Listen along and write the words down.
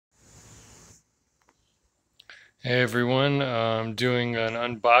Hey everyone, I'm doing an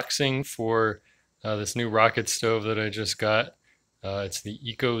unboxing for this new rocket stove that I just got. It's the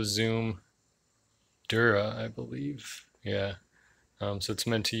EcoZoom Dura, I believe. Yeah, so it's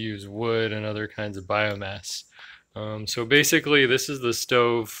meant to use wood and other kinds of biomass. So basically, this is the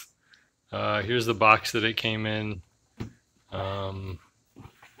stove. Here's the box that it came in. Um,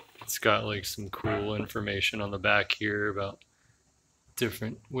 it's got like some cool information on the back here about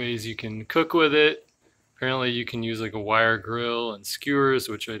different ways you can cook with it. Apparently you can use like a wire grill and skewers,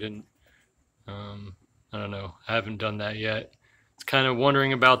 which I didn't, I don't know, I haven't done that yet. It's kind of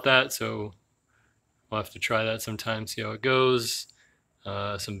wondering about that, so we'll have to try that sometime, see how it goes.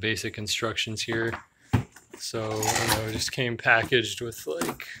 Some basic instructions here. So, I don't know, it just came packaged with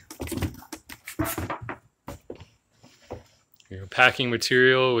like, packing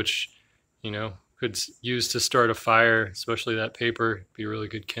material, which, could use to start a fire, especially that paper, be really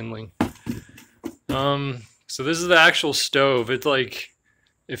good kindling. So this is the actual stove. It's like,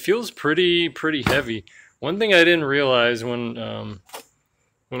 it feels pretty heavy. One thing I didn't realize when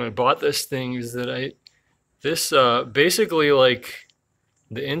I bought this thing is that this basically like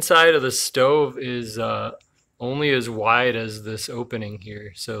the inside of the stove is only as wide as this opening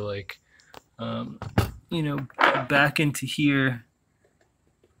here. So like, back into here,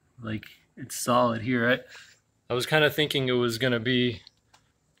 like it's solid here. I was kind of thinking it was gonna be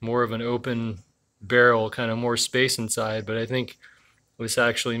more of an open barrel, kind of more space inside, but I think this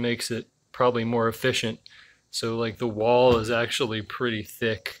actually makes it probably more efficient. So like the wall is actually pretty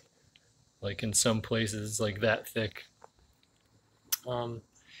thick, like in some places like that thick. And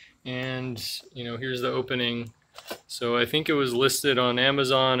here's the opening. So I think it was listed on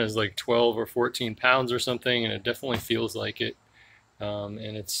Amazon as like 12 or 14 pounds or something, and it definitely feels like it. And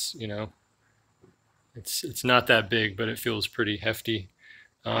it's not that big, but it feels pretty hefty.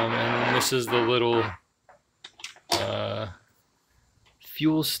 And then this is the little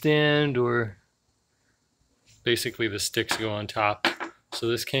fuel stand, or basically the sticks go on top. So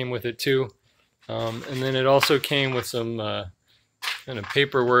this came with it too. And then it also came with some kind of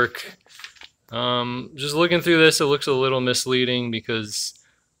paperwork. Just looking through this, it looks a little misleading because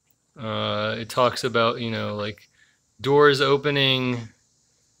it talks about, like doors opening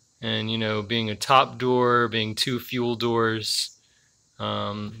and, being a top door, being 2 fuel doors.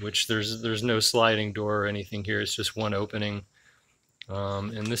 Which there's no sliding door or anything here. It's just one opening.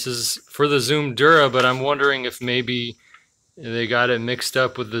 And this is for the Zoom Dura, but I'm wondering if maybe they got it mixed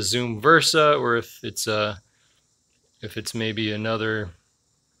up with the Zoom Versa, or if it's maybe another,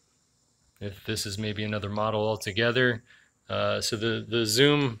 if this is maybe another model altogether. So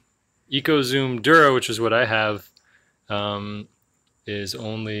the EcoZoom Dura, which is what I have, is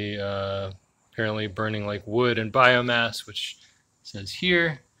only apparently burning like wood and biomass, which says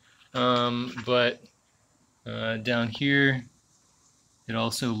here, but down here it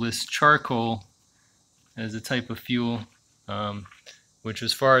also lists charcoal as a type of fuel, which,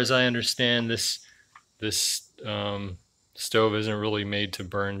 as far as I understand, this stove isn't really made to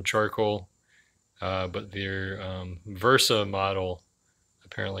burn charcoal, but their Versa model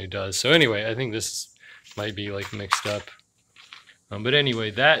apparently does. So anyway, I think this might be like mixed up. But anyway,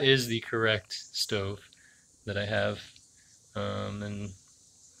 that is the correct stove that I have. And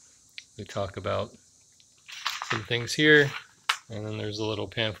we talk about some things here, and then there's a little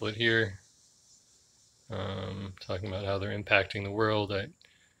pamphlet here talking about how they're impacting the world. I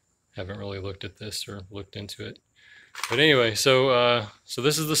haven't really looked at this or looked into it, but anyway, so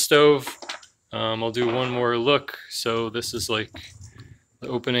this is the stove. I'll do one more look. So this is like the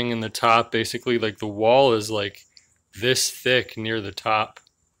opening in the top. Basically, like the wall is like this thick near the top.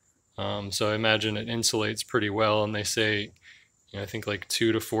 So I imagine it insulates pretty well, and they say, I think like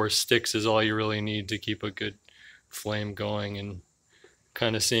 2 to 4 sticks is all you really need to keep a good flame going, and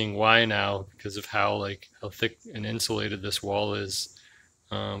kind of seeing why now because of how thick and insulated this wall is.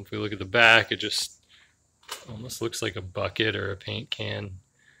 If we look at the back, it just almost looks like a bucket or a paint can.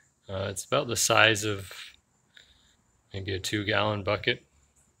 It's about the size of maybe a 2-gallon bucket,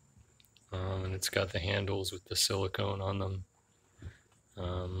 and it's got the handles with the silicone on them.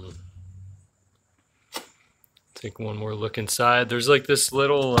 Take one more look inside. There's like this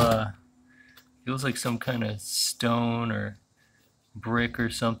little, feels like some kind of stone or brick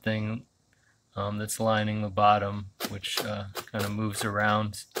or something that's lining the bottom, which kind of moves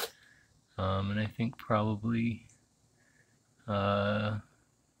around. And I think probably, I'm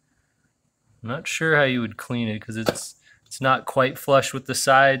not sure how you would clean it because it's not quite flush with the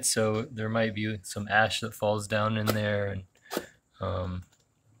sides, so there might be some ash that falls down in there. And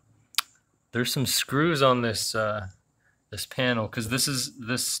there's some screws on this this panel, because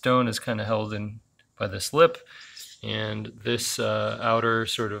this stone is kind of held in by this lip, And this outer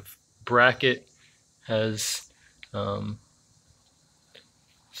sort of bracket has some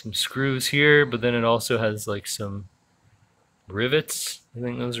screws here, but then it also has like some rivets, I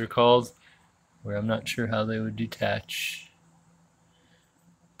think those are called, where I'm not sure how they would detach.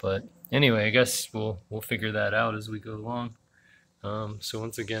 But anyway, I guess we'll figure that out as we go along. So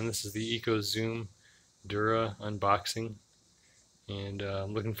once again, this is the EcoZoom Dura unboxing, and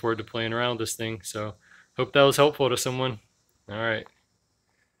I'm looking forward to playing around with this thing. So hope that was helpful to someone. All right,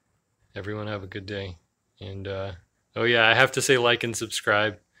 everyone have a good day. And oh yeah, I have to say like and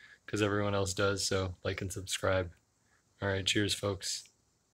subscribe because everyone else does. So like and subscribe. All right, cheers, folks.